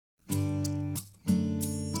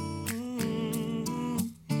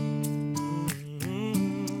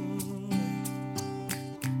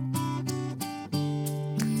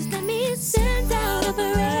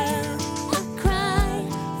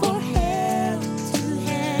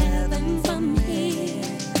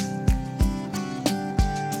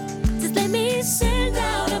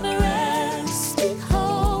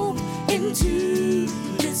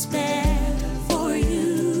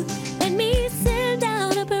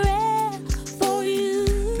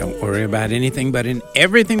Don't worry about anything, but in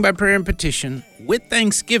everything by prayer and petition, with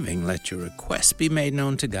thanksgiving, let your requests be made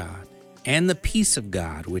known to God. And the peace of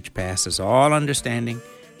God, which passes all understanding,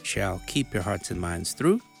 shall keep your hearts and minds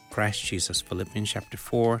through Christ Jesus. Philippians chapter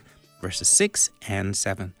 4, verses 6 and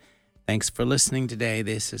 7. Thanks for listening today.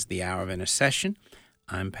 This is the Hour of Intercession.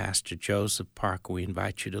 I'm Pastor Joseph Parker. We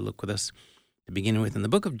invite you to look with us, beginning with in the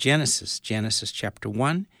book of Genesis, Genesis chapter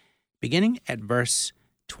 1, beginning at verse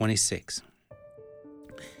 26.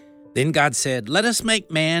 Then God said, "Let us make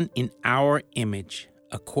man in our image,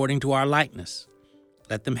 according to our likeness.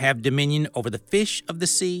 Let them have dominion over the fish of the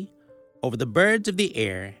sea, over the birds of the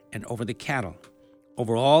air, and over the cattle,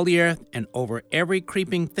 over all the earth, and over every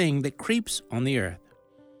creeping thing that creeps on the earth."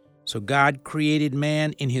 So God created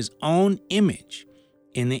man in his own image.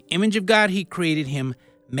 In the image of God he created him,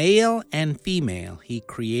 male and female he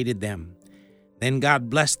created them. Then God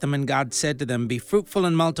blessed them, and God said to them, "Be fruitful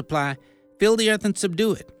and multiply, fill the earth and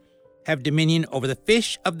subdue it. Have dominion over the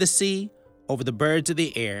fish of the sea, over the birds of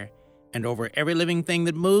the air, and over every living thing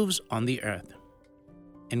that moves on the earth."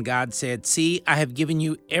 And God said, "See, I have given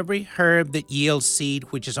you every herb that yields seed,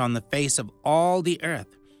 which is on the face of all the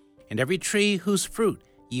earth, and every tree whose fruit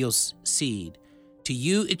yields seed. To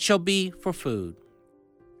you it shall be for food.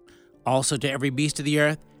 Also to every beast of the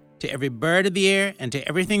earth, to every bird of the air, and to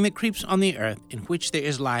everything that creeps on the earth, in which there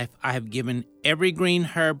is life, I have given every green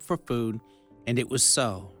herb for food." And it was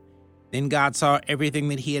so. Then God saw everything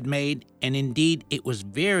that he had made, and indeed it was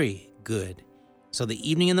very good. So the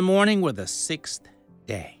evening and the morning were the sixth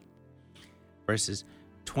day. Verses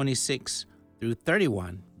 26 through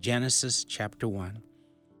 31, Genesis chapter 1.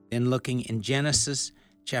 Then looking in Genesis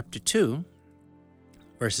chapter 2,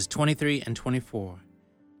 verses 23 and 24.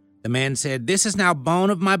 The man said, "This is now bone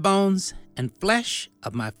of my bones and flesh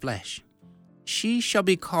of my flesh. She shall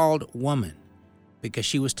be called woman, because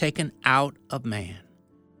she was taken out of man.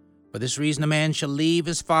 For this reason a man shall leave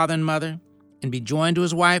his father and mother and be joined to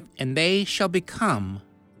his wife, and they shall become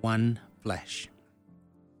one flesh."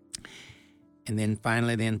 And then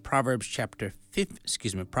finally, Proverbs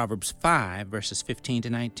 5, verses 15 to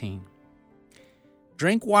 19.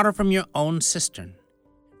 "Drink water from your own cistern,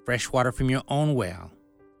 fresh water from your own well.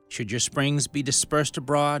 Should your springs be dispersed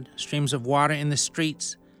abroad, streams of water in the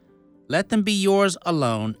streets, let them be yours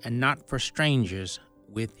alone and not for strangers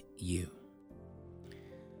with you."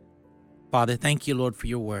 Father, thank you, Lord, for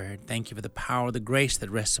your word. Thank you for the power, the grace that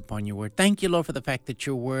rests upon your word. Thank you, Lord, for the fact that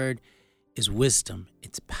your word is wisdom,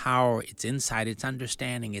 it's power, it's insight, it's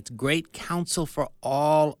understanding, it's great counsel for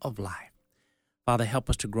all of life. Father, help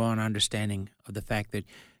us to grow in understanding of the fact that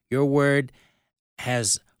your word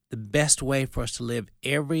has the best way for us to live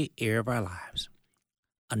every area of our lives.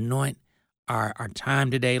 Anoint our time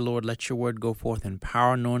today, Lord. Let your word go forth in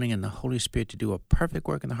power, anointing, and the Holy Spirit to do a perfect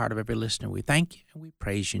work in the heart of every listener. We thank you and we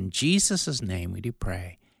praise you. In Jesus' name we do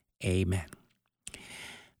pray. Amen.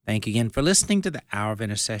 Thank you again for listening to the Hour of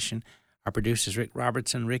Intercession. Our producer is Rick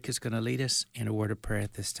Robertson. Rick is going to lead us in a word of prayer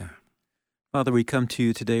at this time. Father, we come to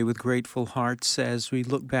you today with grateful hearts as we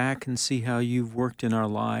look back and see how you've worked in our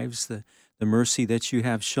lives, the mercy that you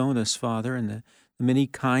have shown us, Father, and the many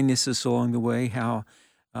kindnesses along the way, how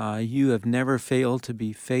you have never failed to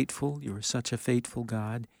be faithful. You are such a faithful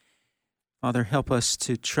God. Father, help us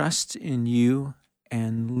to trust in you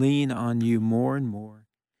and lean on you more and more.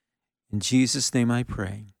 In Jesus' name I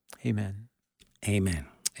pray. Amen. Amen.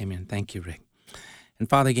 Amen. Thank you, Rick. And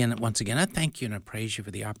Father, once again, I thank you and I praise you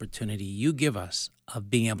for the opportunity you give us of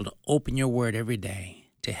being able to open your word every day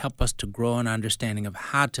to help us to grow in understanding of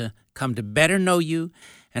how to come to better know you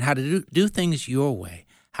and how to do things your way,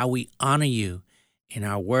 how we honor you in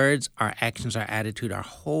our words, our actions, our attitude, our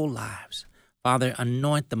whole lives. Father,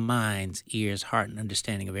 anoint the minds, ears, heart, and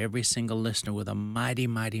understanding of every single listener with a mighty,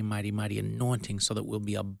 mighty, mighty, mighty anointing so that we'll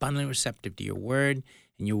be abundantly receptive to your word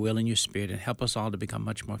and your will and your spirit, and help us all to become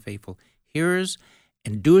much more faithful hearers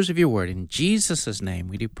and doers of your word. In Jesus' name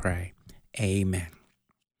we do pray. Amen.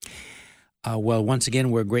 Well, once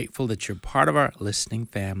again, we're grateful that you're part of our listening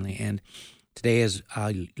family. And today as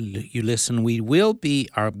you listen,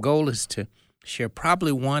 our goal is to share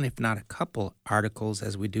probably one, if not a couple, articles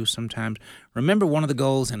as we do sometimes. Remember, one of the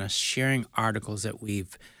goals in us sharing articles that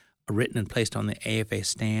we've written and placed on the AFA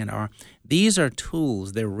stand these are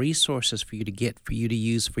tools, they're resources for you to get, for you to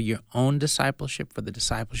use for your own discipleship, for the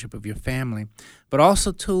discipleship of your family, but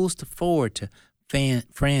also tools to forward to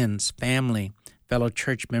friends, family, fellow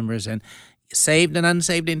church members, and saved and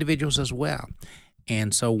unsaved individuals as well.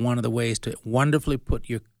 And so one of the ways to wonderfully put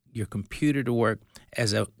your computer to work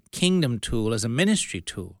as a kingdom tool, as a ministry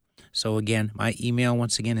tool. So again, my email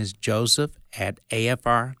once again is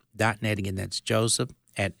joseph@afr.net. Again, that's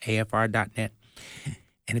joseph@afr.net.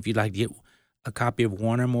 And if you'd like to get a copy of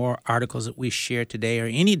one or more articles that we share today or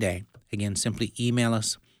any day, again, simply email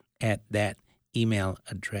us at that email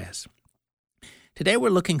address. Today we're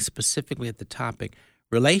looking specifically at the topic,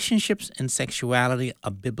 Relationships and Sexuality,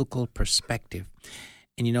 a Biblical Perspective.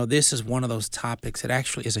 And this is one of those topics that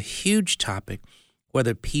actually is a huge topic,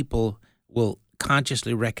 whether people will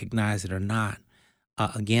consciously recognize it or not.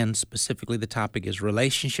 Again, specifically the topic is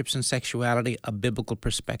Relationships and Sexuality, a Biblical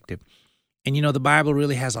Perspective. And the Bible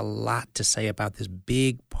really has a lot to say about this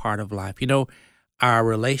big part of life. Our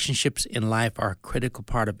relationships in life are a critical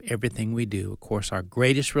part of everything we do. Of course, our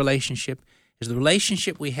greatest relationship is the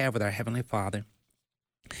relationship we have with our Heavenly Father.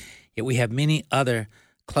 Yet we have many other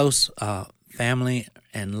close family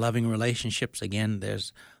and loving relationships. Again,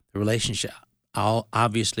 there's the relationship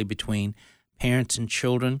obviously between parents and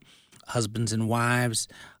children, husbands and wives,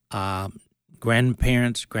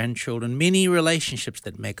 grandparents, grandchildren, many relationships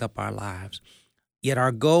that make up our lives. Yet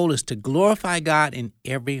our goal is to glorify God in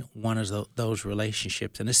every one of those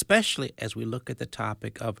relationships. And especially as we look at the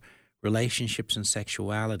topic of relationships and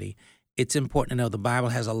sexuality, it's important to know the Bible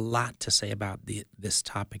has a lot to say about these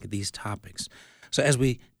topics. So as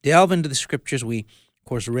we delve into the scriptures, we, of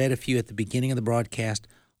course, read a few at the beginning of the broadcast,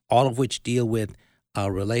 all of which deal with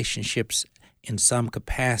relationships in some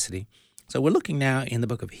capacity. So we're looking now in the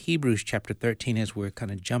book of Hebrews chapter 13 as we're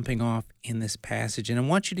kind of jumping off in this passage. And I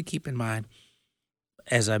want you to keep in mind,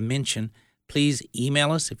 as I mentioned, please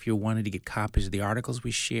email us if you're wanting to get copies of the articles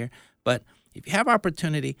we share. But if you have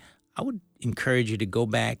opportunity, I would encourage you to go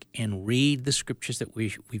back and read the scriptures that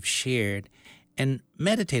we've shared and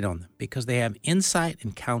meditate on them, because they have insight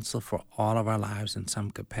and counsel for all of our lives in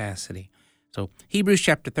some capacity. So Hebrews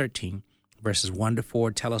chapter 13, verses 1 to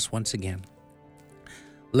 4 tell us once again,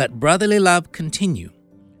 "Let brotherly love continue.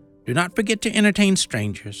 Do not forget to entertain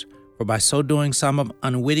strangers, for by so doing some have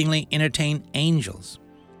unwittingly entertained angels.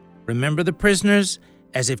 Remember the prisoners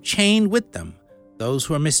as if chained with them, those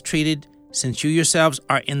who are mistreated, since you yourselves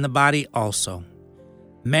are in the body also.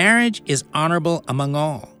 Marriage is honorable among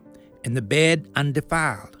all, and the bed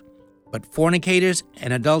undefiled, but fornicators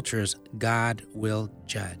and adulterers God will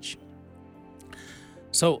judge."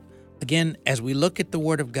 So, again, as we look at the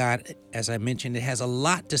Word of God, as I mentioned, it has a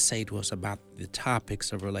lot to say to us about the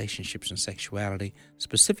topics of relationships and sexuality.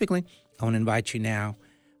 Specifically, I want to invite you now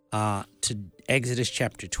to Exodus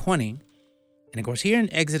chapter 20. And of course, here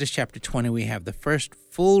in Exodus chapter 20, we have the first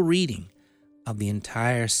full reading of the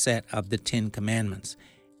entire set of the Ten Commandments.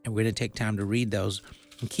 And we're going to take time to read those.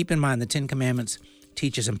 And keep in mind, the Ten Commandments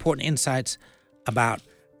teach us important insights about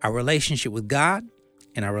our relationship with God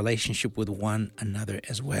and our relationship with one another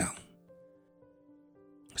as well.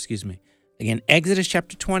 Again, Exodus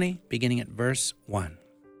chapter 20, beginning at verse 1.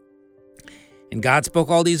 "And God spoke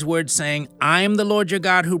all these words, saying, I am the Lord your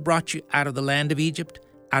God who brought you out of the land of Egypt,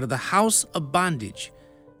 out of the house of bondage.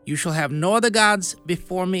 You shall have no other gods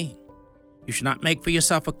before me. You shall not make for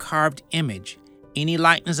yourself a carved image, any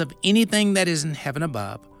likeness of anything that is in heaven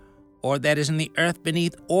above, or that is in the earth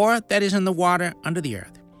beneath, or that is in the water under the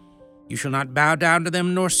earth. You shall not bow down to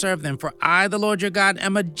them nor serve them, for I, the Lord your God,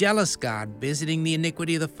 am a jealous God, visiting the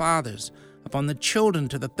iniquity of the fathers upon the children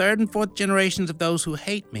to the third and fourth generations of those who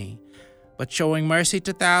hate me, but showing mercy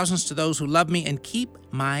to thousands to those who love me and keep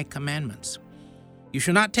my commandments. You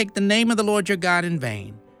shall not take the name of the Lord your God in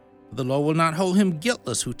vain, for the Lord will not hold him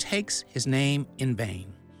guiltless who takes his name in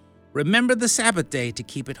vain. Remember the Sabbath day to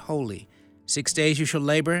keep it holy. 6 days you shall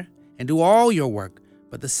labor and do all your work,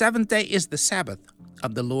 but the seventh day is the Sabbath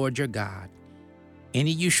of the Lord your God. In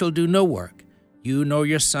it you shall do no work, you nor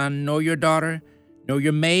your son, nor your daughter, nor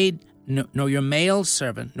your maid, nor your male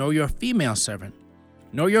servant, nor your female servant,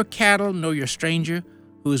 nor your cattle, nor your stranger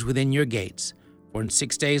who is within your gates. For in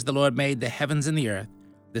 6 days the Lord made the heavens and the earth,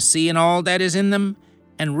 the sea and all that is in them,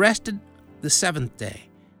 and rested the seventh day.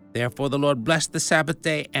 Therefore the Lord blessed the Sabbath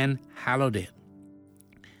day and hallowed it.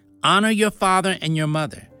 Honor your father and your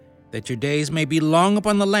mother, that your days may be long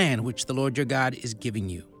upon the land which the Lord your God is giving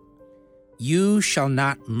you. You shall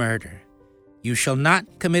not murder. You shall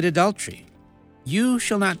not commit adultery. You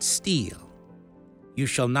shall not steal. You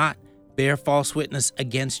shall not bear false witness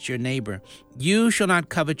against your neighbor. You shall not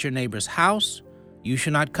covet your neighbor's house. You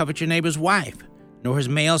shall not covet your neighbor's wife, nor his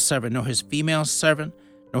male servant, nor his female servant,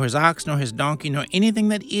 nor his ox, nor his donkey, nor anything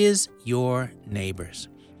that is your neighbor's.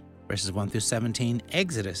 Verses 1 through 17,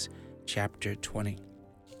 Exodus chapter 20.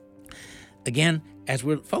 Again, as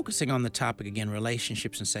we're focusing on the topic, again,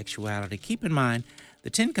 relationships and sexuality, keep in mind the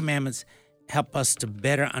Ten Commandments help us to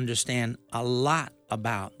better understand a lot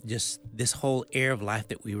about just this whole area of life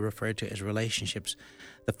that we refer to as relationships.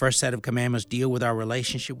 The first set of commandments deal with our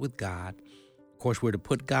relationship with God. Of course, we're to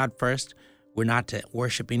put God first. We're not to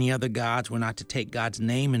worship any other gods. We're not to take God's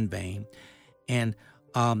name in vain. And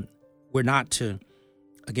we're not to,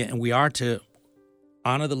 again, we are to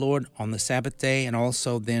honor the Lord on the Sabbath day, and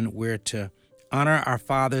also then we're to honor our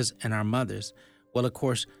fathers and our mothers. Well, of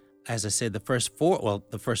course, as I said, the first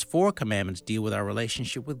four commandments deal with our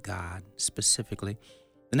relationship with God specifically.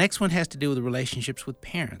 The next one has to do with the relationships with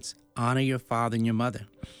parents. Honor your father and your mother.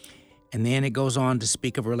 And then it goes on to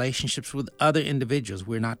speak of relationships with other individuals.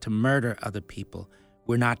 We're not to murder other people.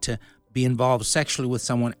 We're not to be involved sexually with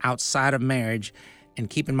someone outside of marriage. And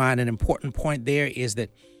keep in mind, an important point there is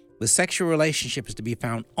that the sexual relationship is to be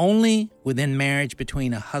found only within marriage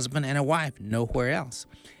between a husband and a wife, nowhere else.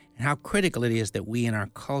 And how critical it is that we in our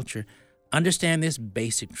culture understand this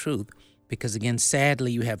basic truth, because again,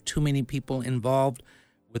 sadly, you have too many people involved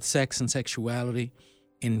with sex and sexuality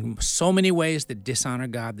in so many ways that dishonor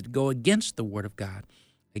God, that go against the Word of God.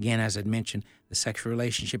 Again, as I mentioned, the sexual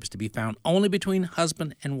relationship is to be found only between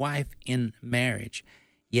husband and wife in marriage.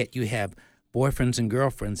 Yet you have boyfriends and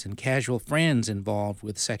girlfriends and casual friends involved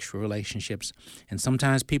with sexual relationships, and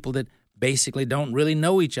sometimes people that basically don't really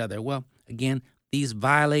know each other. Well, again, these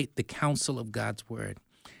violate the counsel of God's Word.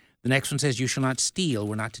 The next one says, you shall not steal.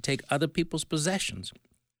 We're not to take other people's possessions.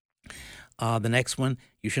 The next one,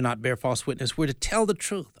 you should not bear false witness. We're to tell the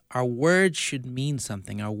truth. Our words should mean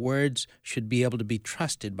something. Our words should be able to be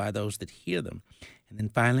trusted by those that hear them. And then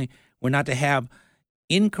finally, we're not to have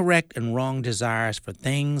incorrect and wrong desires for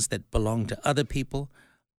things that belong to other people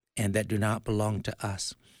and that do not belong to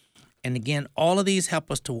us. And again, all of these help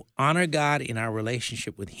us to honor God in our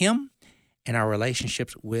relationship with Him and our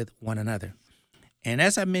relationships with one another. And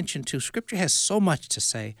as I mentioned too, Scripture has so much to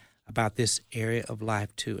say about this area of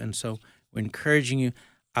life too. And so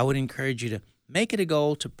I would encourage you to make it a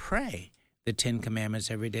goal to pray the 10 Commandments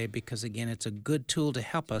every day, because again, it's a good tool to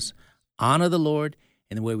help us honor the Lord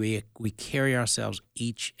in the way we carry ourselves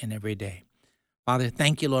each and every day. Father,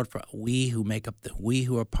 thank you, Lord, for we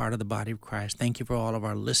who are part of the body of Christ. Thank you for all of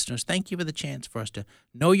our listeners. Thank you for the chance for us to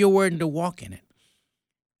know your word and to walk in it.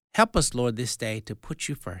 Help us, Lord, this day to put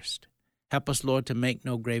you first. Help us, Lord, to make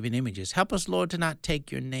no graven images. Help us, Lord, to not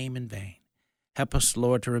take your name in vain. Help us,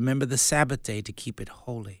 Lord, to remember the Sabbath day, to keep it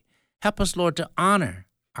holy. Help us, Lord, to honor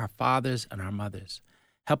our fathers and our mothers.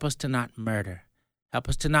 Help us to not murder. Help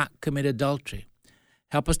us to not commit adultery.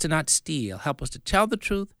 Help us to not steal. Help us to tell the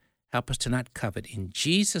truth. Help us to not covet. In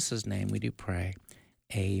Jesus' name we do pray.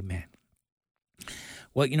 Amen.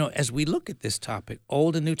 Well, as we look at this topic,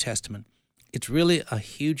 Old and New Testament, it's really a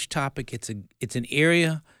huge topic. It's an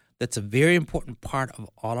area that's a very important part of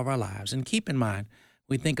all of our lives. And keep in mind,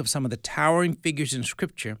 we think of some of the towering figures in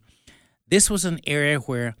Scripture. This was an area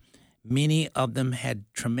where many of them had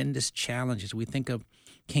tremendous challenges. We think of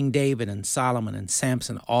King David and Solomon and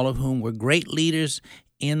Samson, all of whom were great leaders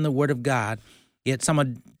in the Word of God. Yet some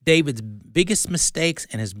of David's biggest mistakes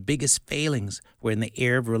and his biggest failings were in the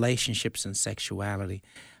area of relationships and sexuality.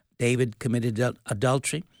 David committed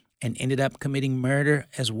adultery and ended up committing murder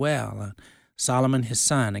as well. Solomon, his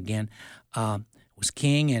son, again, was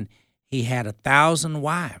king, and he had 1,000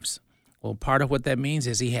 wives. Well, part of what that means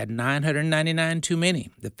is he had 999 too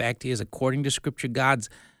many. The fact is, according to Scripture,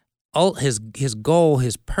 his goal,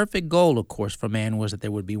 his perfect goal, of course, for man was that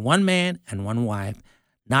there would be one man and one wife,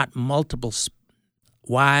 not multiple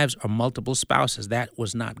wives or multiple spouses. That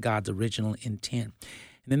was not God's original intent.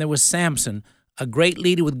 And then there was Samson, a great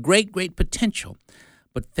leader with great, great potential,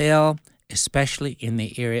 but fell especially in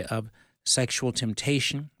the area of sexual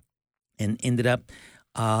temptation and ended up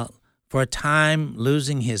for a time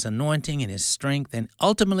losing his anointing and his strength, and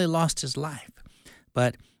ultimately lost his life.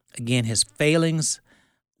 But again, his failings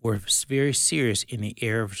were very serious in the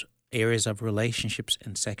areas of relationships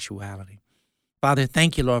and sexuality. Father,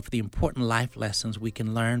 thank you, Lord, for the important life lessons we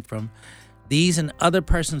can learn from these and other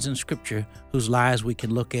persons in Scripture whose lives we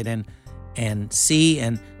can look at and see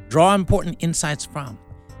and draw important insights from.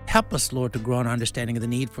 Help us, Lord, to grow in understanding of the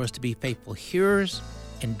need for us to be faithful hearers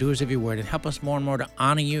and doers of your word, and help us more and more to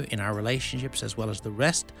honor you in our relationships as well as the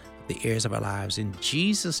rest of the areas of our lives. In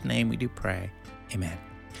Jesus' name we do pray. Amen.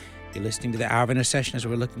 You're listening to the Hour of Intercession as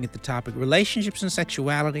we're looking at the topic, Relationships and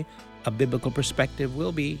Sexuality, a Biblical Perspective.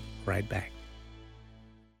 We'll be right back.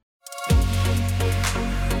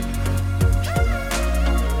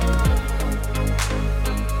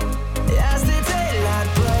 As the daylight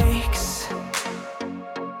breaks,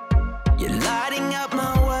 you're lighting up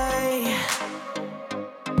my way.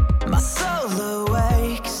 My soul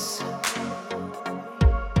awakes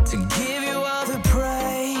to give you all the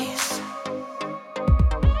praise.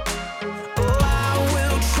 Oh, I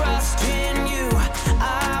will trust in you.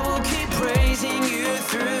 I will keep praising you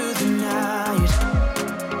through the night.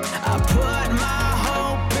 I put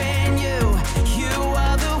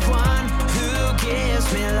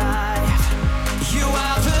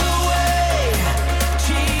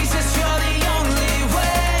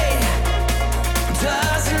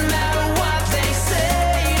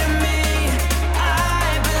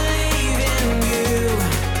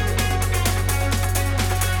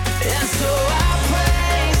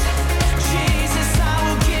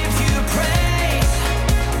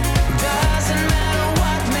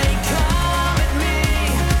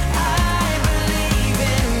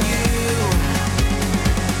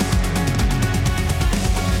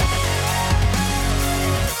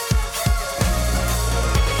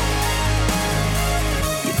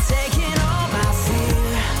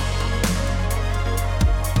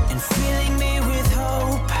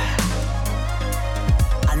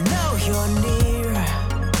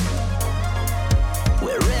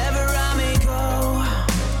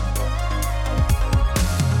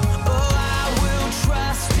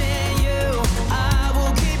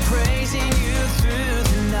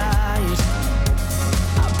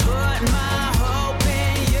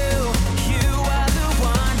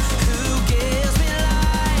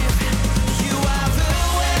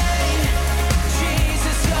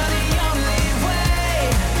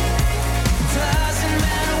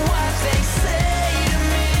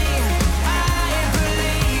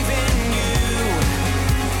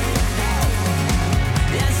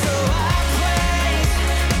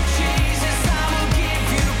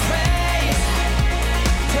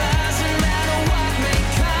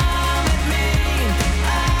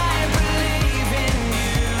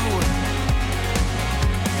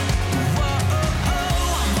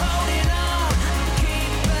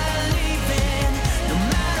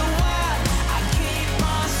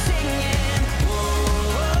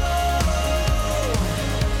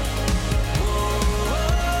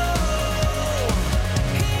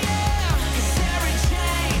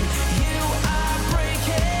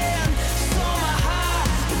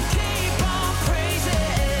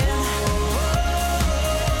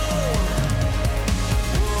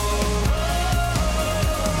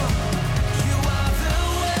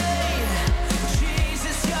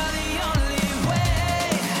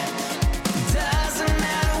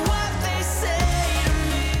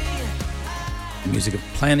music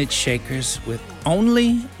of Planet Shakers with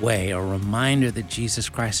Only Way, a reminder that Jesus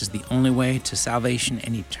Christ is the only way to salvation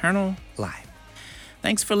and eternal life.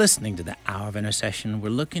 Thanks for listening to the Hour of Intercession. We're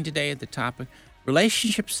looking today at the topic,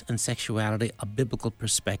 Relationships and Sexuality, a Biblical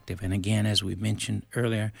Perspective. And again, as we mentioned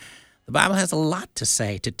earlier, the Bible has a lot to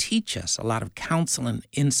say, to teach us, a lot of counsel and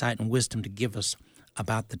insight and wisdom to give us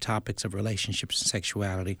about the topics of relationships and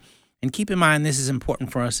sexuality. And keep in mind, this is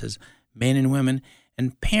important for us as men and women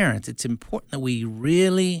and parents. It's important that we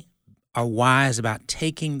really are wise about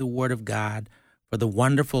taking the Word of God for the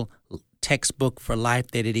wonderful textbook for life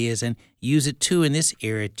that it is, and use it too in this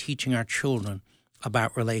area, teaching our children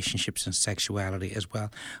about relationships and sexuality as well.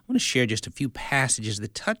 I want to share just a few passages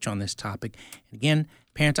that touch on this topic. And again,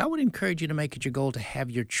 parents, I would encourage you to make it your goal to have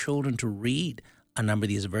your children to read a number of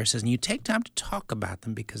these verses, and you take time to talk about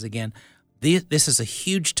them because, again, this is a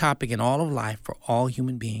huge topic in all of life for all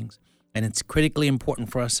human beings. And it's critically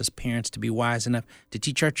important for us as parents to be wise enough to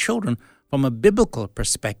teach our children from a biblical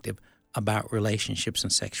perspective about relationships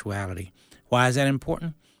and sexuality. Why is that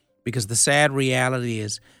important? Because the sad reality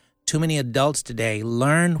is too many adults today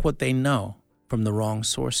learn what they know from the wrong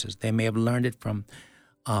sources. They may have learned it from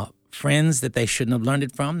friends that they shouldn't have learned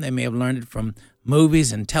it from. They may have learned it from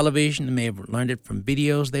movies and television. They may have learned it from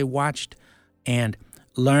videos they watched, and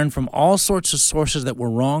learned from all sorts of sources that were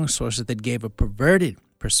wrong sources that gave a perverted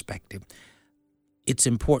perspective. It's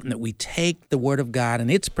important that we take the Word of God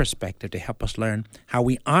and its perspective to help us learn how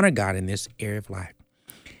we honor God in this area of life.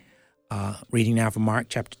 Reading now from Mark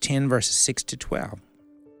chapter 10, verses 6 to 12.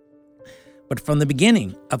 But from the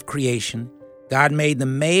beginning of creation, God made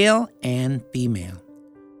them male and female.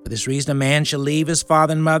 For this reason, a man shall leave his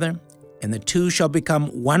father and mother, and the two shall become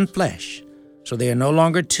one flesh. So they are no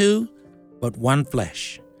longer two, but one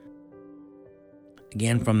flesh.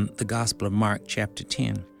 Again, from the Gospel of Mark, chapter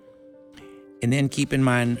 10. And then keep in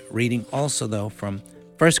mind, reading also, though, from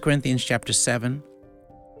 1 Corinthians chapter 7.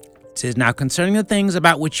 It says, Now concerning the things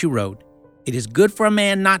about which you wrote, it is good for a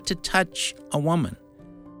man not to touch a woman.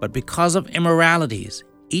 But because of immoralities,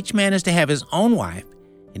 each man is to have his own wife,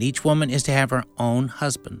 and each woman is to have her own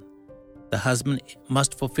husband. The husband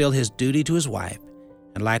must fulfill his duty to his wife,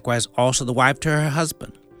 and likewise also the wife to her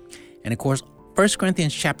husband. And of course, 1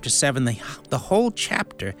 Corinthians chapter 7, the whole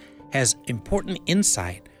chapter has important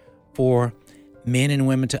insight for men and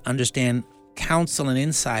women to understand counsel and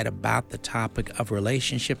insight about the topic of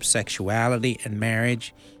relationships, sexuality, and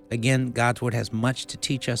marriage. Again, God's Word has much to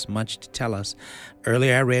teach us, much to tell us.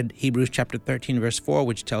 Earlier I read Hebrews chapter 13, verse 4,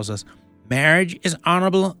 which tells us, Marriage is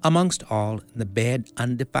honorable amongst all, and the bed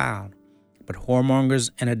undefiled. But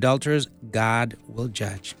whoremongers and adulterers God will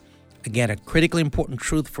judge. Again, a critically important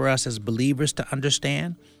truth for us as believers to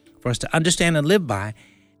understand, for us to understand and live by,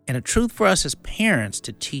 and a truth for us as parents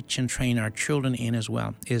to teach and train our children in as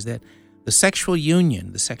well, is that the sexual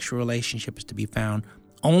union, the sexual relationship is to be found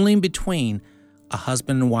only between a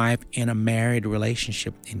husband and wife in a married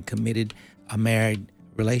relationship, in committed a married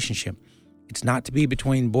relationship. It's not to be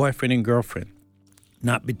between boyfriend and girlfriend,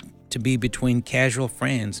 to be between casual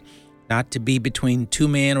friends, not to be between two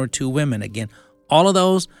men or two women. Again, all of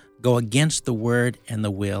those go against the word and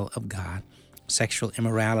the will of God. Sexual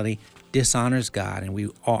immorality dishonors God,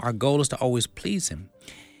 and our goal is to always please Him.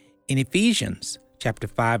 In Ephesians chapter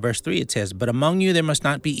 5, verse 3, it says, But among you there must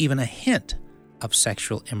not be even a hint of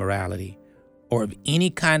sexual immorality, or of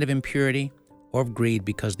any kind of impurity, or of greed,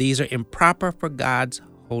 because these are improper for God's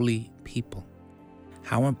holy people.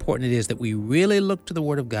 How important it is that we really look to the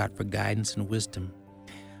Word of God for guidance and wisdom.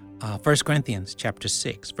 1 Corinthians chapter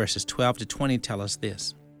 6, verses 12 to 20 tell us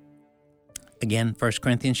this. Again, 1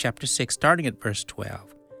 Corinthians chapter 6, starting at verse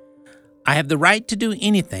 12. I have the right to do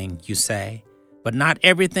anything, you say, but not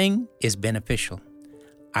everything is beneficial.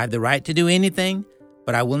 I have the right to do anything,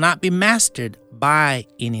 but I will not be mastered by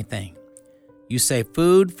anything. You say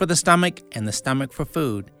food for the stomach and the stomach for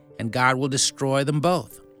food, and God will destroy them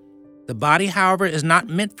both. The body, however, is not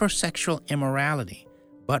meant for sexual immorality,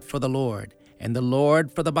 but for the Lord, and the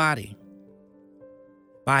Lord for the body.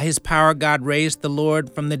 By His power God raised the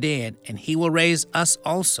Lord from the dead, and He will raise us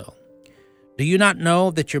also. Do you not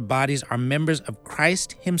know that your bodies are members of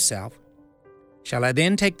Christ Himself? Shall I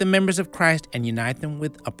then take the members of Christ and unite them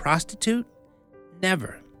with a prostitute?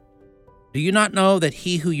 Never. Do you not know that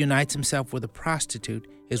he who unites himself with a prostitute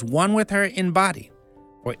is one with her in body?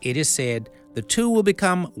 For it is said, the two will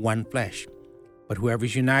become one flesh. But whoever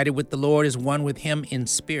is united with the Lord is one with Him in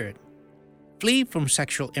spirit. Flee from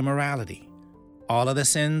sexual immorality. All of the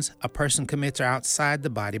sins a person commits are outside the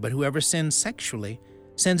body, but whoever sins sexually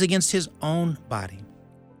sins against his own body.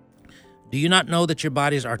 Do you not know that your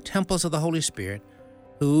bodies are temples of the Holy Spirit,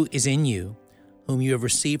 who is in you, whom you have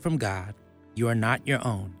received from God? You are not your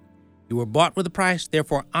own. You were bought with a price,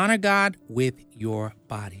 therefore honor God with your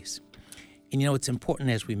bodies. And it's important,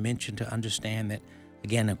 as we mentioned, to understand that,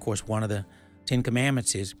 again, of course, one of the 10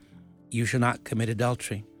 Commandments is you shall not commit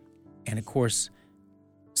adultery. And, of course,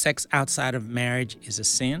 sex outside of marriage is a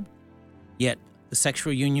sin, yet the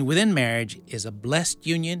sexual union within marriage is a blessed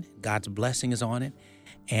union. God's blessing is on it.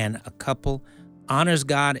 And a couple honors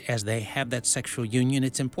God as they have that sexual union.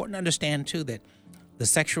 It's important to understand, too, that the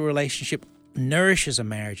sexual relationship nourishes a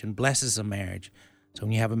marriage and blesses a marriage. So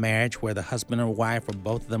when you have a marriage where the husband or wife or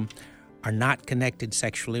both of them are not connected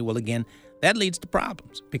sexually, well, again, that leads to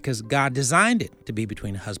problems because God designed it to be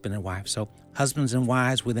between a husband and wife. So husbands and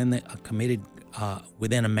wives within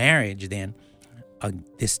within a marriage, then,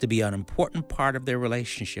 this to be an important part of their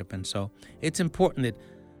relationship. And so it's important that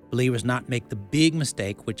believers not make the big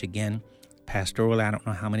mistake, which, again, pastoral, I don't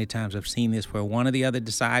know how many times I've seen this, where one or the other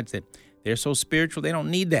decides that they're so spiritual they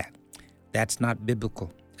don't need that. That's not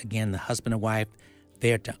biblical. Again, the husband and wife,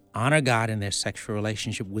 they're to honor God in their sexual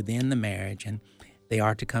relationship within the marriage, and they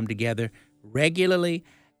are to come together regularly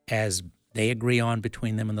as they agree on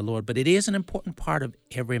between them and the Lord. But it is an important part of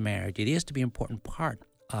every marriage. It is to be an important part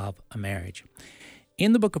of a marriage.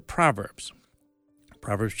 In the book of Proverbs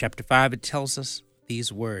chapter 5, it tells us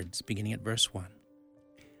these words, beginning at verse 1.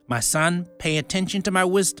 My son, pay attention to my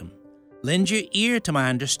wisdom. Lend your ear to my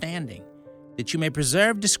understanding, that you may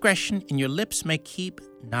preserve discretion and your lips may keep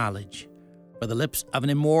knowledge. For the lips of an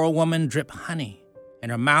immoral woman drip honey,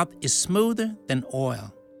 and her mouth is smoother than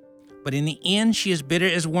oil. But in the end she is bitter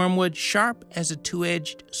as wormwood, sharp as a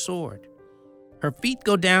two-edged sword. Her feet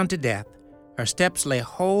go down to death, her steps lay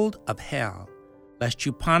hold of hell, lest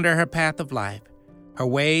you ponder her path of life. Her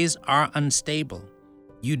ways are unstable.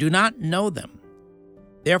 You do not know them.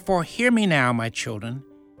 Therefore hear me now, my children,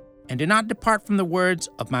 and do not depart from the words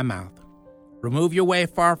of my mouth. Remove your way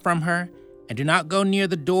far from her, and do not go near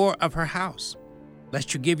the door of her house,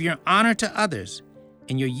 lest you give your honor to others,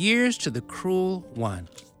 and your years to the cruel one.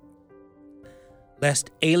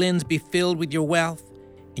 Lest aliens be filled with your wealth,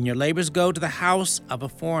 and your labors go to the house of a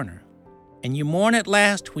foreigner, and you mourn at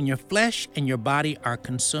last when your flesh and your body are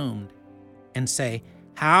consumed, and say,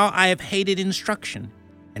 how I have hated instruction,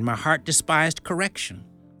 and my heart despised correction.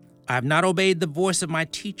 I have not obeyed the voice of my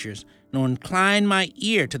teachers, nor inclined my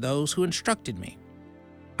ear to those who instructed me.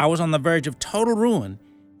 I was on the verge of total ruin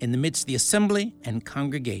in the midst of the assembly and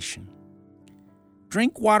congregation.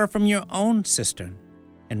 Drink water from your own cistern,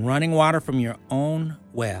 and running water from your own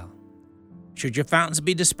well. Should your fountains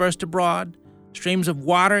be dispersed abroad, streams of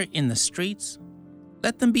water in the streets,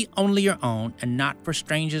 let them be only your own and not for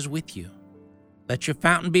strangers with you. Let your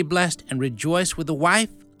fountain be blessed and rejoice with the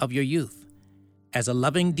wife of your youth, as a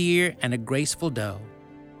loving deer and a graceful doe.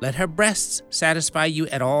 Let her breasts satisfy you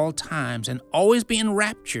at all times and always be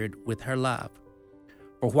enraptured with her love.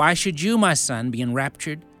 For why should you, my son, be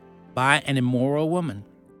enraptured by an immoral woman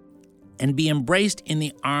and be embraced in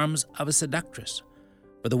the arms of a seductress?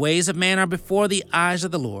 For the ways of man are before the eyes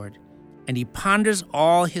of the Lord, and he ponders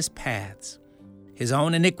all his paths. His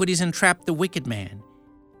own iniquities entrap the wicked man,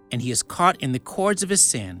 and he is caught in the cords of his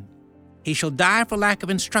sin. He shall die for lack of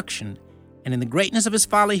instruction, and in the greatness of his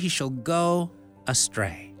folly he shall go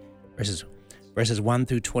astray. Verses 1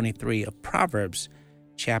 through 23 of Proverbs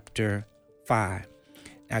chapter 5.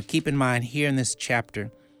 Now keep in mind here in this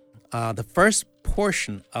chapter, the first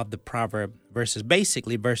portion of the proverb,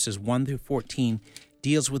 basically verses 1 through 14,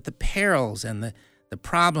 deals with the perils and the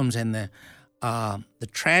problems and the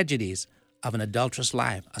tragedies of an adulterous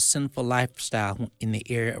life, a sinful lifestyle in the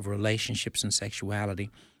area of relationships and sexuality.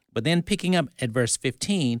 But then picking up at verse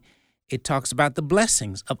 15, it talks about the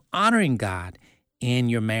blessings of honoring God in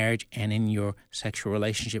your marriage and in your sexual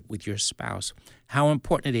relationship with your spouse. How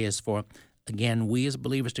important it is for, again, we as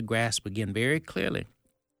believers to grasp, again, very clearly,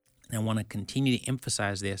 and I want to continue to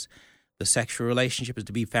emphasize this, the sexual relationship is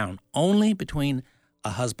to be found only between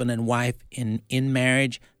a husband and wife in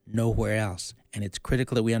marriage, nowhere else. And it's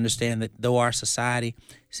critical that we understand that though our society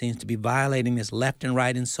seems to be violating this left and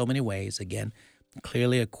right in so many ways, again,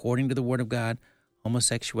 clearly according to the Word of God,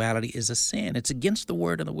 homosexuality is a sin. It's against the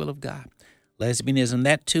Word and the will of God. Lesbianism,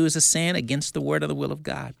 that too is a sin against the Word and the will of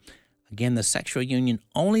God. Again, the sexual union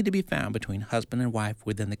only to be found between husband and wife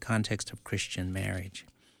within the context of Christian marriage.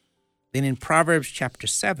 Then in Proverbs chapter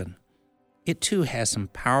 7, it too has some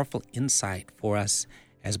powerful insight for us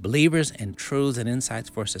as believers and truths and insights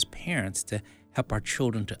for us as parents to help our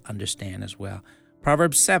children to understand as well.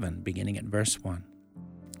 Proverbs 7, beginning at verse 1.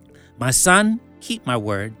 My son, keep my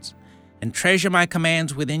words and treasure my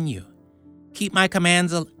commands within you. Keep my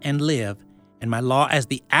commands and live, and my law as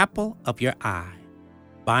the apple of your eye.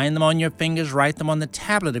 Bind them on your fingers, write them on the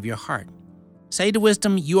tablet of your heart. Say to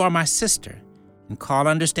wisdom, you are my sister, and call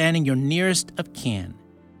understanding your nearest of kin,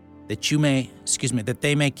 that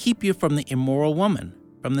they may keep you from the immoral woman,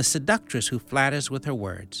 from the seductress who flatters with her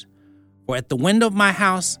words. For at the window of my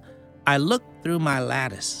house I looked through my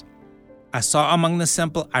lattice. I saw among the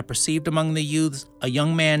simple, I perceived among the youths, a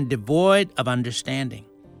young man devoid of understanding,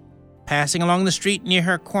 passing along the street near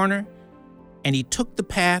her corner, and he took the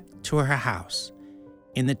path to her house,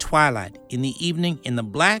 in the twilight, in the evening, in the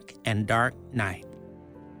black and dark night.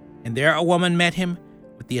 And there a woman met him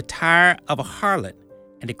with the attire of a harlot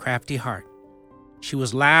and a crafty heart. She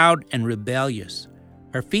was loud and rebellious.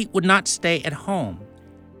 Her feet would not stay at home.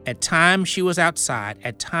 At times she was outside,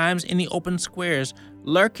 at times in the open squares,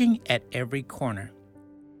 lurking at every corner.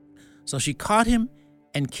 So she caught him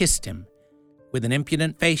and kissed him. With an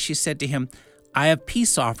impudent face she said to him, I have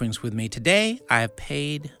peace offerings with me. Today I have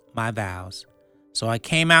paid my vows. So I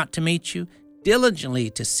came out to meet you, diligently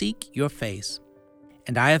to seek your face.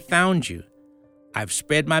 And I have found you. I've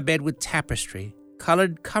spread my bed with tapestry,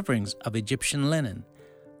 colored coverings of Egyptian linen.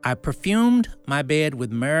 I perfumed my bed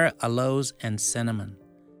with myrrh, aloes, and cinnamon.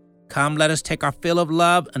 Come, let us take our fill of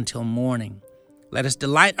love until morning. Let us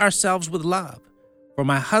delight ourselves with love. For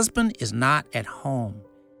my husband is not at home.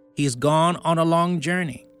 He is gone on a long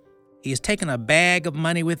journey. He has taken a bag of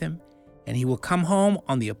money with him, and he will come home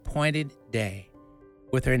on the appointed day.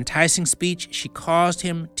 With her enticing speech, she caused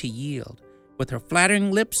him to yield. With her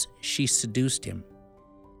flattering lips, she seduced him.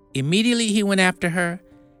 Immediately he went after her,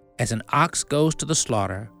 as an ox goes to the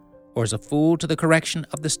slaughter, or as a fool to the correction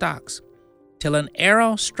of the stocks, till an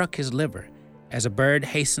arrow struck his liver, as a bird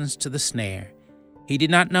hastens to the snare. He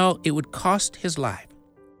did not know it would cost his life.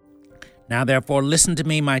 Now therefore listen to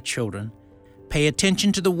me, my children. Pay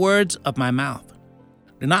attention to the words of my mouth.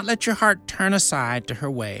 Do not let your heart turn aside to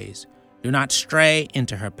her ways. Do not stray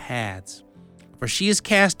into her paths. For she has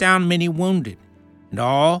cast down many wounded, and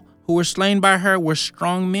all who were slain by her were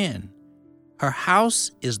strong men. Her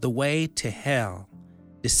house is the way to hell.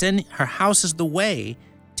 Her house is the way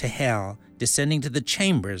to hell, descending to the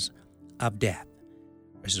chambers of death.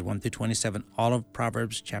 Verses 1 through 27, all of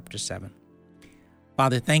Proverbs chapter 7.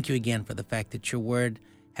 Father, thank you again for the fact that your word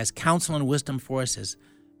has counsel and wisdom for us as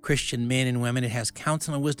Christian men and women. It has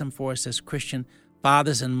counsel and wisdom for us as Christian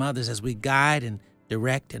fathers and mothers as we guide and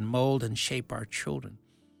direct and mold and shape our children.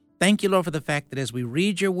 Thank you, Lord, for the fact that as we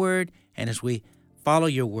read your word and as we follow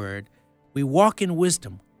your word, we walk in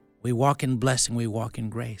wisdom, we walk in blessing, we walk in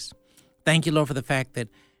grace. Thank you, Lord, for the fact that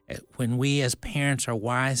when we as parents are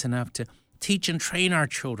wise enough to teach and train our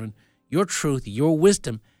children your truth, your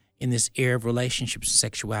wisdom in this area of relationships and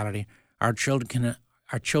sexuality, our children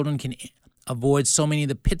can avoid so many of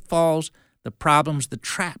the pitfalls, the problems, the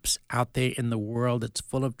traps out there in the world that's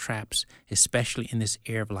full of traps, especially in this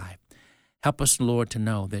area of life. Help us, Lord, to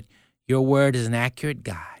know that your word is an accurate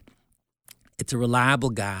guide. It's a reliable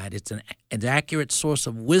guide. It's an accurate source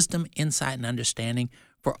of wisdom, insight, and understanding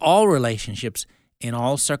for all relationships, in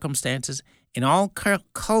all circumstances, in all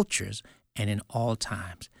cultures, and in all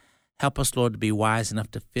times. Help us, Lord, to be wise enough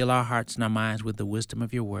to fill our hearts and our minds with the wisdom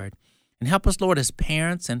of your word. And help us, Lord, as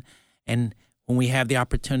parents and when we have the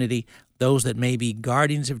opportunity, those that may be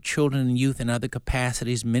guardians of children and youth in other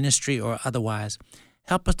capacities, ministry or otherwise,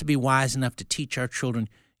 help us to be wise enough to teach our children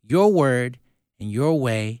your word and your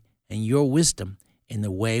way and your wisdom in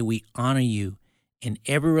the way we honor you in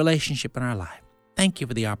every relationship in our life. Thank you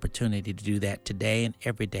for the opportunity to do that today and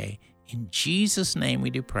every day. In Jesus' name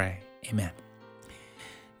we do pray. Amen.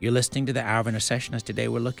 You're listening to the Hour of Intercession, as today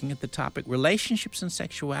we're looking at the topic, Relationships and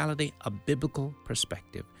Sexuality, a Biblical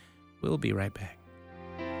Perspective. We'll be right back.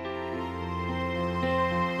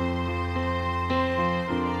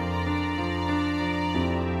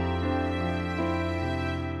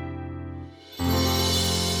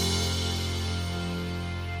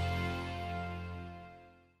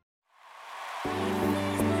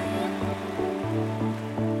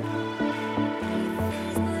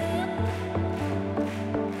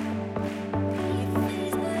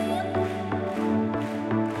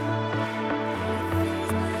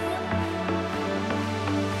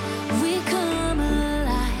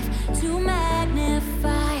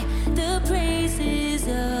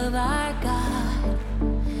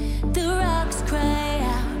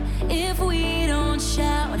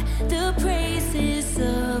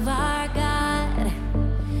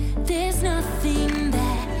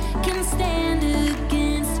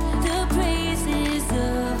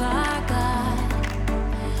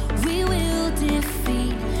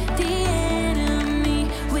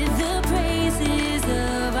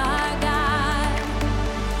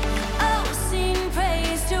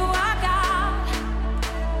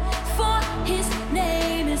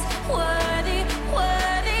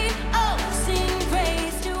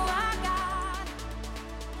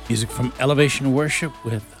 Music from Elevation Worship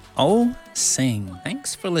with Oh Sing.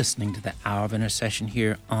 Thanks for listening to the Hour of Intercession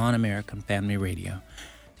here on American Family Radio.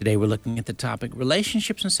 Today we're looking at the topic,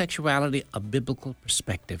 Relationships and Sexuality, a Biblical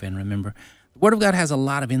Perspective. And remember, the Word of God has a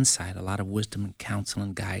lot of insight, a lot of wisdom and counsel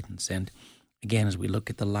and guidance. And again, as we look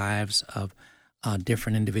at the lives of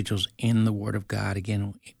different individuals in the Word of God,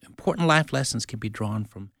 again, important life lessons can be drawn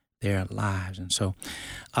from their lives. And so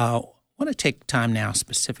I want to take time now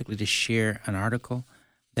specifically to share an article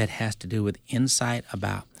that has to do with insight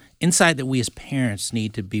that we as parents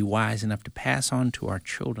need to be wise enough to pass on to our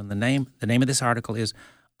children. The name of this article is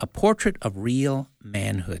A Portrait of Real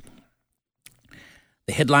Manhood.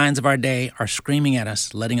 The headlines of our day are screaming at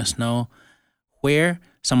us, letting us know where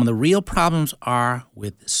some of the real problems are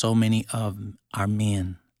with so many of our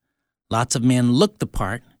men. Lots of men look the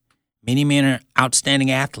part. Many men are outstanding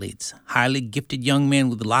athletes, highly gifted young men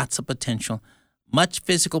with lots of potential, much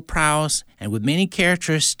physical prowess, and with many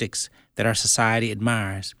characteristics that our society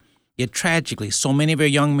admires. Yet tragically, so many of our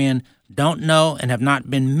young men don't know and have not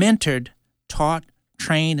been mentored, taught,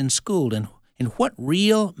 trained, and schooled in what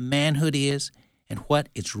real manhood is and what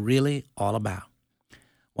it's really all about.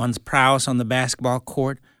 One's prowess on the basketball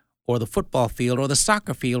court or the football field or the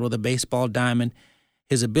soccer field or the baseball diamond,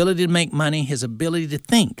 his ability to make money, his ability to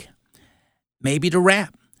think, maybe to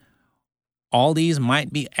rap. All these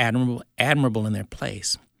might be admirable in their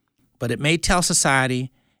place, but it may tell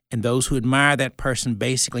society and those who admire that person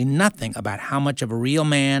basically nothing about how much of a real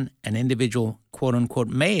man an individual quote-unquote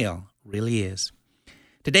male really is.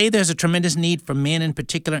 Today, there's a tremendous need for men in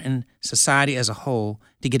particular and society as a whole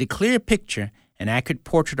to get a clear picture, an accurate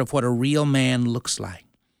portrait of what a real man looks like.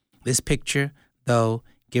 This picture, though,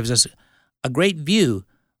 gives us a great view,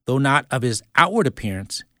 though not of his outward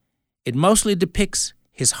appearance. It mostly depicts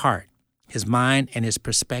his heart, his mind, and his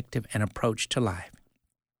perspective and approach to life.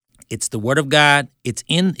 It's the Word of God.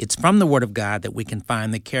 It's from the Word of God that we can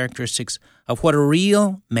find the characteristics of what a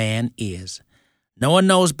real man is. No one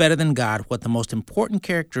knows better than God what the most important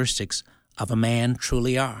characteristics of a man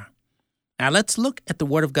truly are. Now let's look at the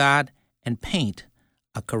Word of God and paint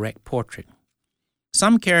a correct portrait.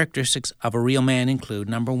 Some characteristics of a real man include,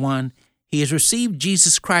 number one, he has received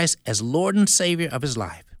Jesus Christ as Lord and Savior of his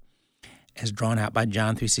life, as drawn out by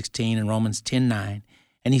John 3:16 and Romans 10:9,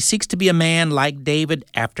 and he seeks to be a man like David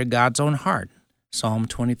after God's own heart, Psalm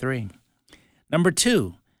 23. Number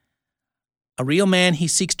two, a real man, he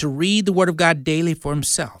seeks to read the Word of God daily for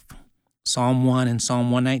himself, Psalm 1 and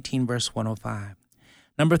Psalm 119, verse 105.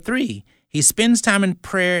 Number three, he spends time in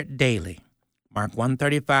prayer daily, Mark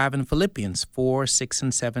 1:35 and Philippians 4:6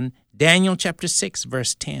 and 7, Daniel chapter 6,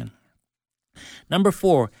 verse 10. Number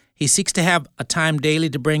four, he seeks to have a time daily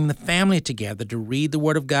to bring the family together to read the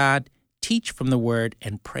Word of God, teach from the Word,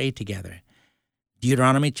 and pray together.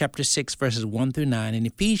 Deuteronomy chapter 6, verses 1 through 9, and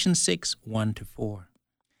Ephesians 6, 1 to 4.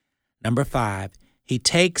 Number five, he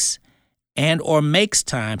takes and or makes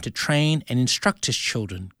time to train and instruct his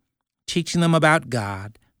children, teaching them about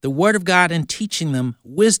God, the Word of God, and teaching them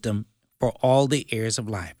wisdom for all the areas of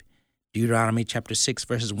life. Deuteronomy chapter 6,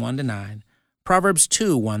 verses 1 to 9, Proverbs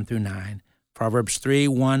 2, 1 through 9, Proverbs 3,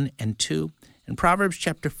 1 and 2, and Proverbs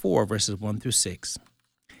chapter 4, verses 1 through 6.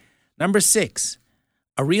 Number six,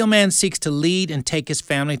 a real man seeks to lead and take his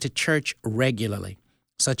family to church regularly,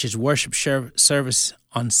 such as worship service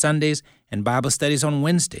on Sundays and Bible studies on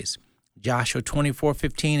Wednesdays, Joshua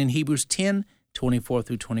 24:15 and Hebrews 10:24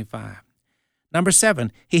 through 25. Number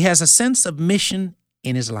seven, he has a sense of mission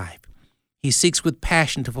in his life. He seeks with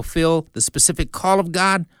passion to fulfill the specific call of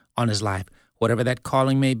God on his life, whatever that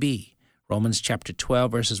calling may be. Romans chapter 12,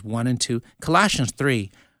 verses 1 and 2, Colossians 3,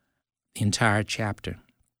 the entire chapter.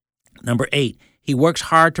 Number eight, he works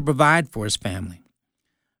hard to provide for his family.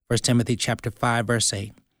 1 Timothy chapter 5, verse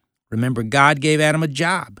 8. Remember, God gave Adam a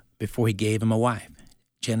job before he gave him a wife.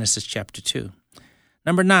 Genesis chapter 2.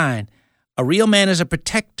 Number nine, a real man is a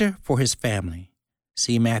protector for his family.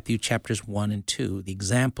 See Matthew chapters 1 and 2, the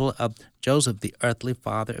example of Joseph, the earthly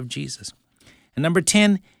father of Jesus. And number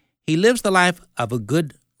 10, he lives the life of a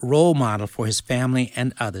good role model for his family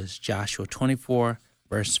and others, Joshua 24,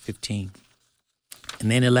 verse 15. And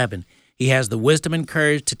then 11, he has the wisdom and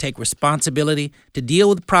courage to take responsibility, to deal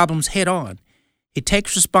with problems head on. He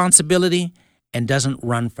takes responsibility and doesn't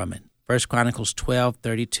run from it. 1 Chronicles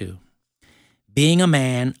 12:32. Being a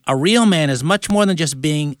man, a real man, is much more than just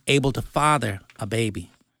being able to father a baby.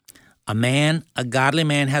 A man, a godly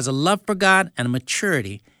man, has a love for God and a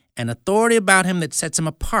maturity and authority about him that sets him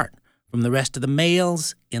apart from the rest of the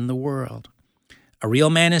males in the world. A real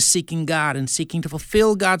man is seeking God and seeking to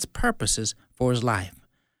fulfill God's purposes for his life.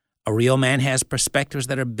 A real man has perspectives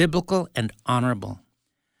that are biblical and honorable.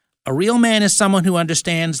 A real man is someone who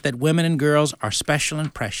understands that women and girls are special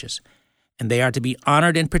and precious, and they are to be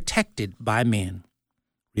honored and protected by men.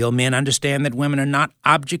 Real men understand that women are not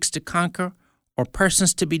objects to conquer or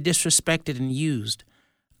persons to be disrespected and used.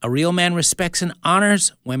 A real man respects and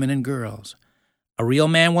honors women and girls. A real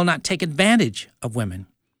man will not take advantage of women.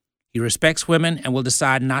 He respects women and will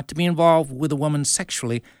decide not to be involved with a woman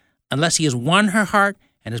sexually unless he has won her heart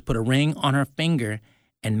and has put a ring on her finger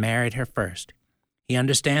and married her first. He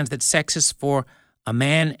understands that sex is for a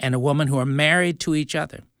man and a woman who are married to each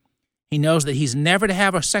other. He knows that he's never to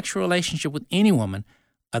have a sexual relationship with any woman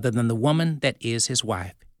other than the woman that is his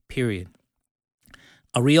wife, period.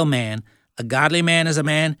 A real man, a godly man, is a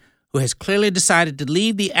man who has clearly decided to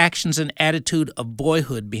leave the actions and attitude of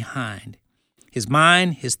boyhood behind. His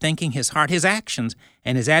mind, his thinking, his heart, his actions,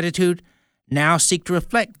 and his attitude now seek to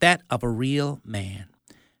reflect that of a real man.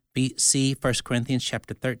 See 1 Corinthians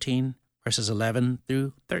chapter 13, verses 11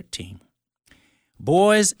 through 13.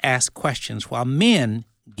 Boys ask questions while men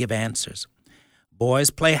give answers.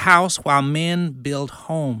 Boys play house while men build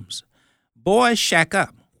homes. Boys shack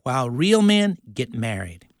up while real men get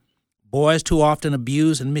married. Boys too often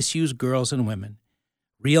abuse and misuse girls and women.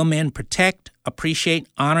 Real men protect, appreciate,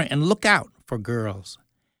 honor, and look out for girls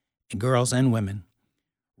and women.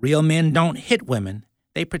 Real men don't hit women,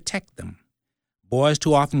 they protect them. Boys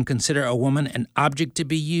too often consider a woman an object to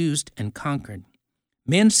be used and conquered.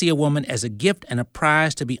 Men see a woman as a gift and a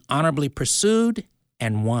prize to be honorably pursued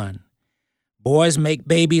and won. Boys make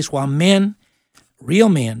babies while men, real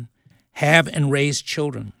men, have and raise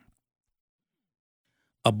children.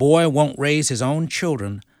 A boy won't raise his own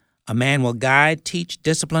children. A man will guide, teach,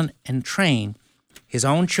 discipline, and train his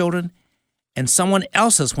own children and someone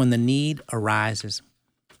else's when the need arises.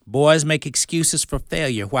 Boys make excuses for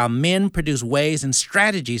failure, while men produce ways and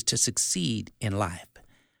strategies to succeed in life.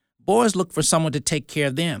 Boys look for someone to take care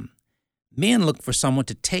of them. Men look for someone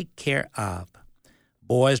to take care of.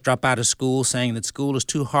 Boys drop out of school saying that school is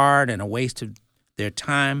too hard and a waste of their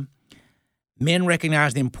time. Men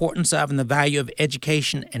recognize the importance of and the value of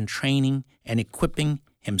education and training and equipping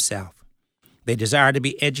himself. They desire to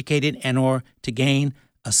be educated and or to gain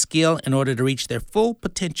a skill in order to reach their full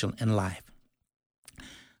potential in life.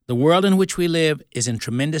 The world in which we live is in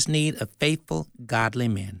tremendous need of faithful, godly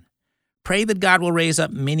men. Pray that God will raise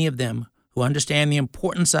up many of them who understand the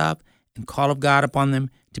importance of and call of God upon them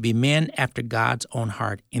to be men after God's own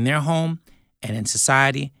heart in their home and in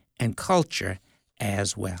society and culture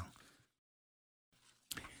as well.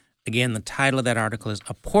 Again, the title of that article is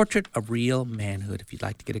A Portrait of Real Manhood. If you'd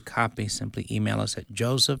like to get a copy, simply email us at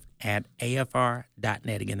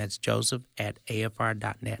joseph@afr.net. Again, that's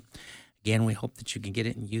joseph@afr.net. Again, we hope that you can get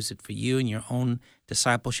it and use it for you and your own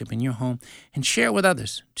discipleship in your home and share it with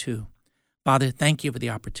others too. Father, thank you for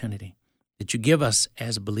the opportunity that you give us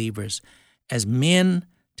as believers, as men,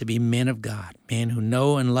 to be men of God, men who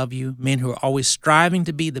know and love you, men who are always striving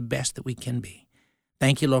to be the best that we can be.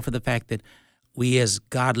 Thank you, Lord, for the fact that we as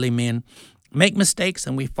godly men make mistakes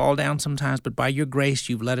and we fall down sometimes, but by your grace,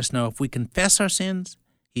 you've let us know if we confess our sins,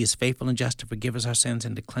 he is faithful and just to forgive us our sins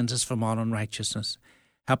and to cleanse us from all unrighteousness.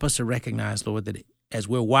 Help us to recognize, Lord, that as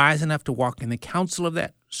we're wise enough to walk in the counsel of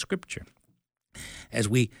that scripture, as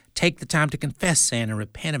we take the time to confess sin and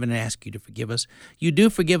repent of it and ask you to forgive us, you do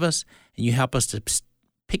forgive us and you help us to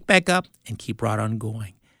pick back up and keep right on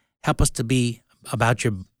going. Help us to be about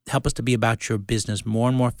your business more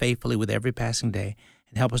and more faithfully with every passing day,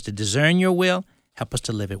 and help us to discern your will. Help us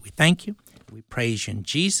to live it. We thank you. We praise you. In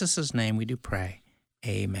Jesus' name we do pray.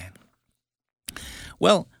 Amen.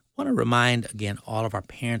 Well, I want to remind again all of our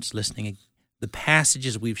parents listening, the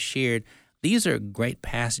passages we've shared, these are great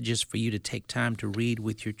passages for you to take time to read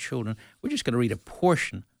with your children. We're just going to read a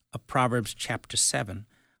portion of Proverbs chapter 7,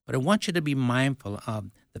 but I want you to be mindful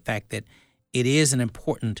of the fact that it is an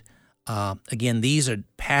important again, these are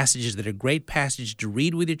passages that are great passages to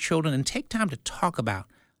read with your children and take time to talk about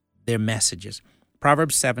their messages.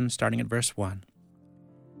 Proverbs 7, starting at verse 1.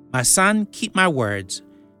 My son, keep my words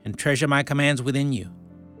and treasure my commands within you.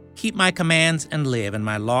 Keep my commands and live, and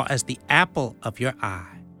my law as the apple of your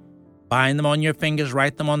eye. Bind them on your fingers,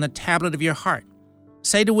 write them on the tablet of your heart.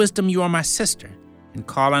 Say to wisdom, you are my sister, and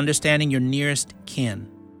call understanding your nearest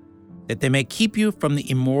kin, that they may keep you from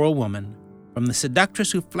the immoral woman, from the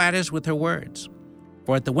seductress who flatters with her words.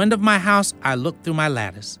 For at the window of my house I looked through my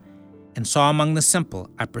lattice, and saw among the simple,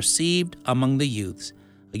 I perceived among the youths,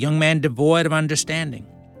 a young man devoid of understanding,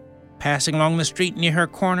 passing along the street near her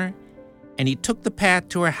corner, and he took the path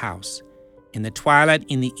to her house, in the twilight,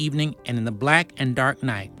 in the evening, and in the black and dark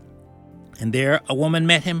night. And there a woman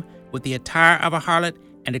met him with the attire of a harlot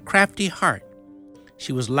and a crafty heart.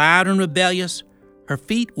 She was loud and rebellious. Her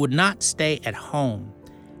feet would not stay at home.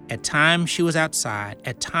 At times she was outside,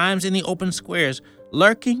 at times in the open squares,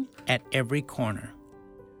 lurking at every corner.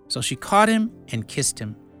 So she caught him and kissed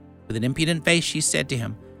him. With an impudent face she said to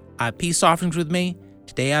him, "I have peace offerings with me.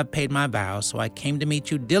 Today I have paid my vows, so I came to meet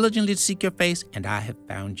you, diligently to seek your face, and I have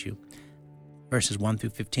found you." Verses 1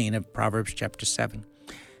 through 15 of Proverbs chapter 7.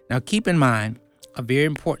 Now keep in mind a very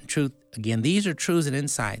important truth. Again, these are truths and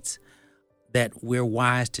insights that we're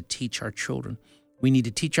wise to teach our children. We need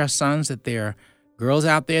to teach our sons that there are girls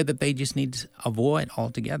out there that they just need to avoid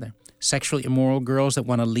altogether. Sexually immoral girls that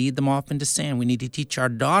want to lead them off into sin. We need to teach our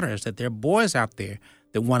daughters that there are boys out there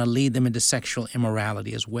that want to lead them into sexual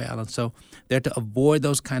immorality as well. And so they're to avoid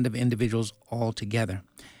those kind of individuals altogether.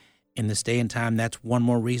 In this day and time, that's one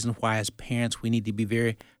more reason why as parents we need to be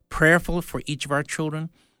very prayerful for each of our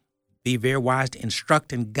children, be very wise to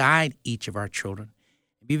instruct and guide each of our children.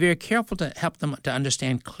 Be very careful to help them to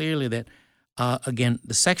understand clearly that, again,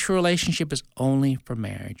 the sexual relationship is only for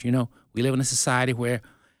marriage. You know, we live in a society where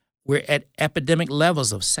we're at epidemic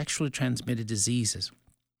levels of sexually transmitted diseases.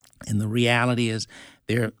 And the reality is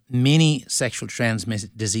there are many sexually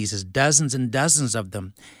transmitted diseases, dozens and dozens of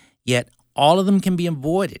them, yet all of them can be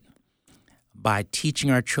avoided by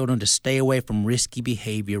teaching our children to stay away from risky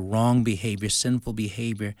behavior, wrong behavior, sinful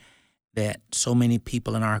behavior that so many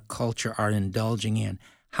people in our culture are indulging in.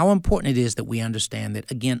 How important it is that we understand that,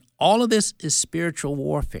 again, all of this is spiritual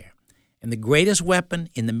warfare. And the greatest weapon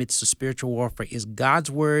in the midst of spiritual warfare is God's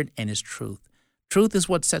word and his truth. Truth is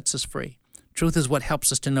what sets us free. Truth is what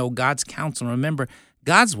helps us to know God's counsel. And remember,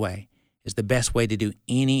 God's way is the best way to do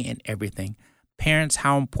any and everything. Parents,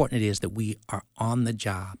 how important it is that we are on the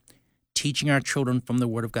job, teaching our children from the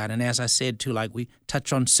Word of God. And as I said, too, like we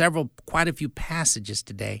touched on quite a few passages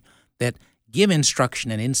today that give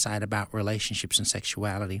instruction and insight about relationships and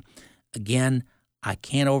sexuality. Again, I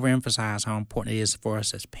can't overemphasize how important it is for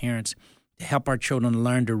us as parents to help our children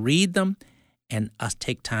learn to read them and us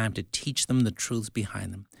take time to teach them the truths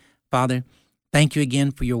behind them. Father, thank you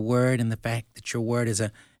again for your word and the fact that your word is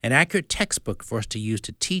an accurate textbook for us to use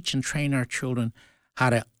to teach and train our children how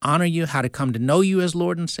to honor you, how to come to know you as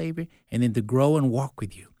Lord and Savior, and then to grow and walk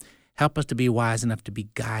with you. Help us to be wise enough to be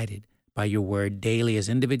guided by your word daily as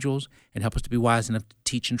individuals, and help us to be wise enough to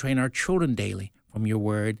teach and train our children daily from your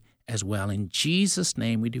word as well. In Jesus'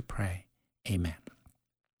 name we do pray. Amen.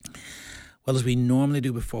 Well, as we normally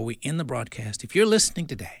do before we end the broadcast, if you're listening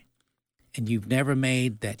today and you've never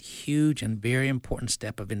made that huge and very important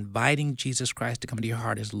step of inviting Jesus Christ to come into your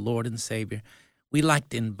heart as Lord and Savior, we'd like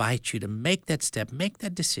to invite you to make that step, make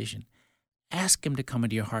that decision. Ask him to come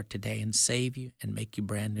into your heart today and save you and make you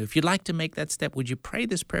brand new. If you'd like to make that step, would you pray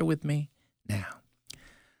this prayer with me now?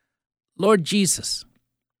 Lord Jesus,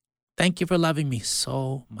 thank you for loving me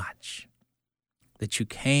so much that you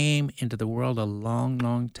came into the world a long,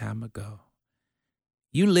 long time ago.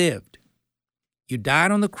 You lived. You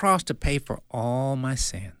died on the cross to pay for all my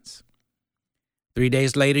sins. 3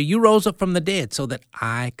 days later, you rose up from the dead so that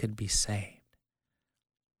I could be saved.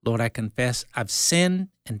 Lord, I confess I've sinned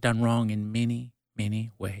and done wrong in many, many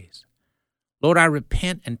ways. Lord, I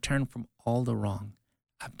repent and turn from all the wrong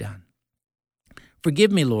I've done.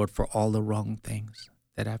 Forgive me, Lord, for all the wrong things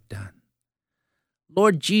that I've done.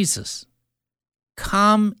 Lord Jesus,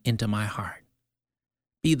 come into my heart.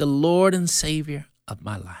 Be the Lord and Savior of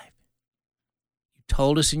my life. You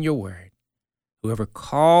told us in your word, whoever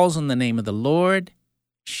calls on the name of the Lord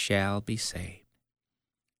shall be saved.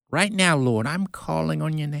 Right now, Lord, I'm calling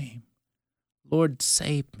on your name. Lord,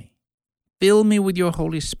 save me. Fill me with your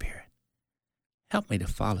Holy Spirit. Help me to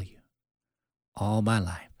follow you all my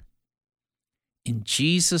life. In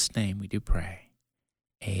Jesus' name we do pray.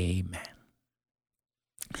 Amen.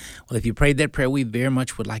 Well, if you prayed that prayer, we very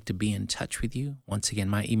much would like to be in touch with you. Once again,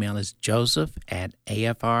 my email is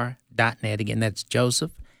joseph@afr.net. Again, that's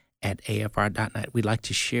joseph@afr.net. We'd like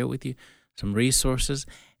to share with you some resources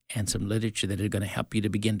and some literature that are going to help you to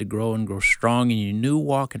begin to grow and grow strong in your new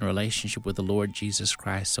walk and relationship with the Lord Jesus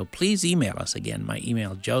Christ. So please email us. Again, my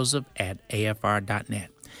email, joseph@afr.net.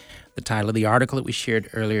 The title of the article that we shared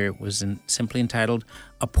earlier was simply entitled,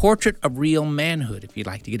 A Portrait of Real Manhood. If you'd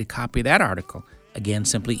like to get a copy of that article, again,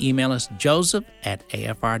 simply email us,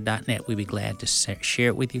 joseph@afr.net. We'd be glad to share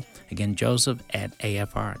it with you. Again,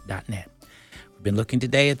 joseph@afr.net. We've been looking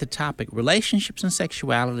today at the topic, Relationships and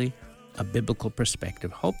Sexuality, a Biblical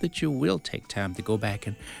Perspective. Hope that you will take time to go back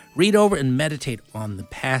and read over and meditate on the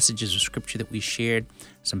passages of Scripture that we shared,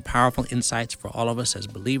 some powerful insights for all of us as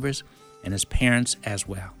believers and as parents as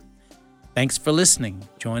well. Thanks for listening.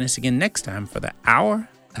 Join us again next time for the Hour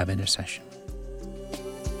of Intercession.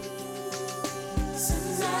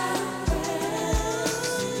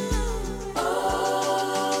 Oh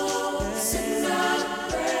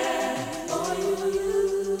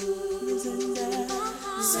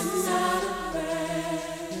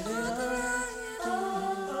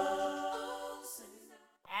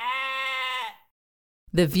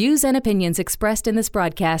The views and opinions expressed in this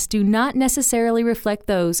broadcast do not necessarily reflect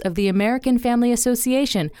those of the American Family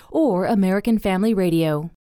Association or American Family Radio.